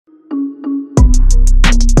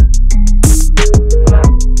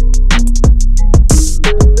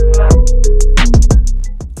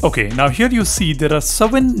Okay, now here you see there are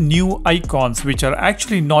 7 new icons which are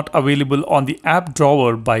actually not available on the app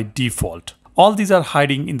drawer by default. All these are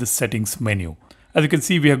hiding in the settings menu. As you can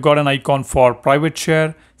see, we have got an icon for private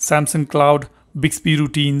share, Samsung Cloud, Bixby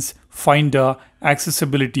routines, Finder,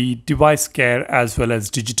 accessibility, device care, as well as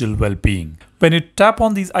digital well-being. When you tap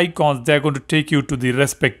on these icons, they're going to take you to the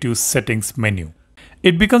respective settings menu.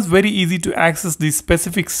 It becomes very easy to access these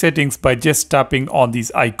specific settings by just tapping on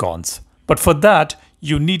these icons. But for that,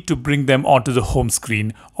 you need to bring them onto the home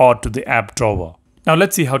screen or to the app drawer. Now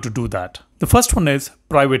let's see how to do that. The first one is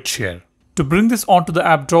private share. To bring this onto the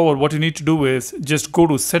app drawer, what you need to do is just go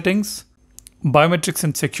to settings, biometrics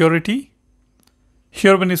and security.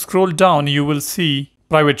 Here when you scroll down, you will see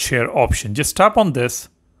private share option. Just tap on this.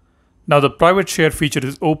 Now the private share feature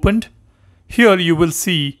is opened. Here you will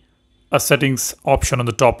see a settings option on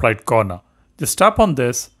the top right corner. Just tap on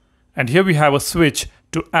this and here we have a switch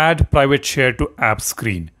to add private share to app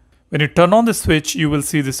screen. When you turn on the switch, you will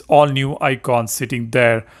see this all new icon sitting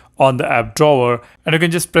there on the app drawer, and you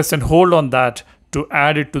can just press and hold on that to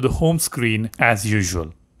add it to the home screen as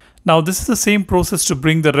usual. Now this is the same process to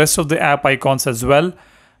bring the rest of the app icons as well.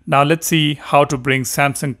 Now let's see how to bring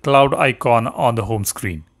Samsung Cloud icon on the home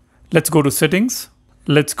screen. Let's go to settings.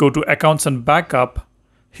 Let's go to accounts and backup.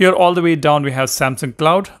 Here all the way down we have Samsung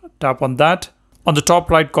Cloud. Tap on that. On the top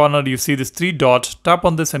right corner, you see this 3 dot. Tap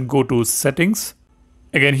on this and go to settings.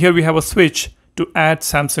 Again, here we have a switch to add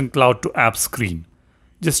Samsung Cloud to app screen.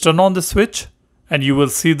 Just turn on the switch and you will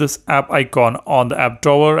see this app icon on the app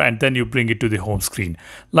drawer, and then you bring it to the home screen.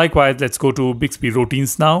 Likewise, let's go to Bixby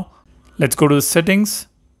routines now. Let's go to the settings.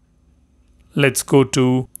 Let's go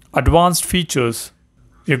to advanced features.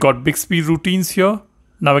 You've got Bixby routines here.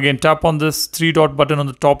 Now again, tap on this 3 dot button on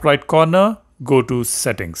the top right corner. Go to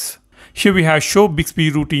settings. Here we have show Bixby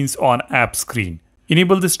routines on app screen.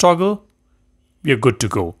 Enable this toggle. We are good to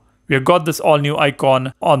go. We have got this all new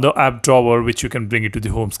icon on the app drawer which you can bring it to the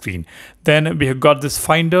home screen. Then we have got this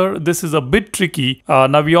Finder. This is a bit tricky.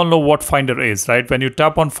 Now we all know what Finder is, right? When you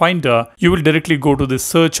tap on Finder, you will directly go to the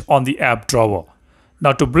search on the app drawer.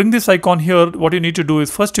 Now to bring this icon here, what you need to do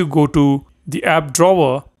is first you go to the app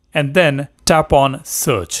drawer and then tap on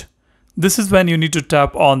search. This is when you need to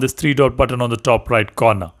tap on this 3 dot button on the top right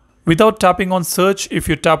corner. Without tapping on search, if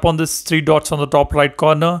you tap on this 3 dots on the top right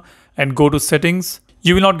corner and go to settings,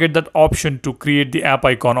 you will not get that option to create the app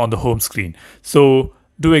icon on the home screen. So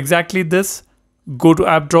do exactly this. Go to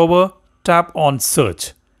app drawer, tap on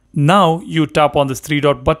search. Now you tap on this 3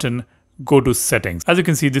 dot button, go to settings. As you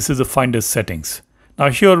can see, this is the Finder settings.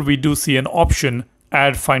 Now here we do see an option,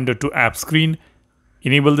 add Finder to app screen.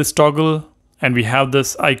 Enable this toggle and we have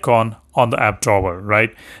this icon on the app drawer,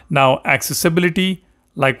 right? Now accessibility.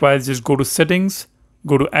 Likewise, just go to settings,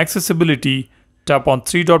 go to accessibility, tap on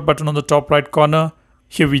 3 dot button on the top right corner.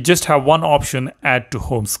 Here we just have one option, add to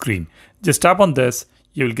home screen. Just tap on this,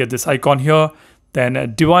 you will get this icon here.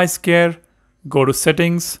 Then device care, go to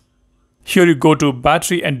settings. Here you go to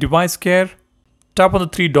battery and device care, tap on the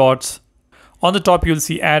 3 dots. On the top, you'll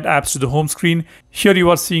see add apps to the home screen. Here you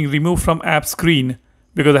are seeing remove from app screen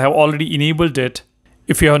because I have already enabled it.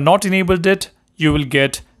 If you have not enabled it, you will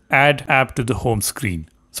get add app to the home screen.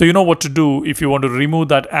 So you know what to do if you want to remove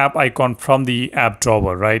that app icon from the app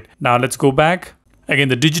drawer, right? Now let's go back. Again,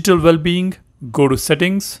 the digital well-being, go to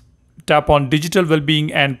settings, tap on digital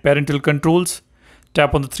well-being and parental controls,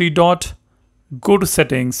 tap on the 3 dot, go to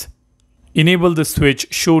settings, enable the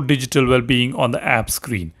switch show digital well-being on the app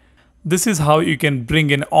screen. This is how you can bring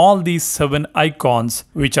in all these 7 icons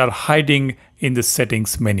which are hiding in the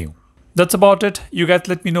settings menu. That's about it. You guys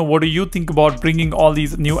let me know what do you think about bringing all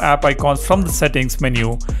these new app icons from the settings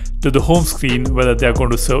menu to the home screen, whether they're going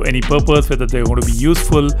to serve any purpose, whether they're going to be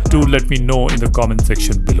useful. Do let me know in the comment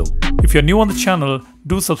section below. If you're new on the channel,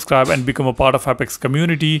 do subscribe and become a part of Apex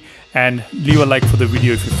community and leave a like for the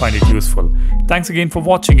video if you find it useful. Thanks again for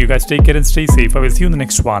watching. You guys take care and stay safe. I will see you in the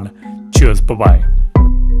next one. Cheers. Bye-bye.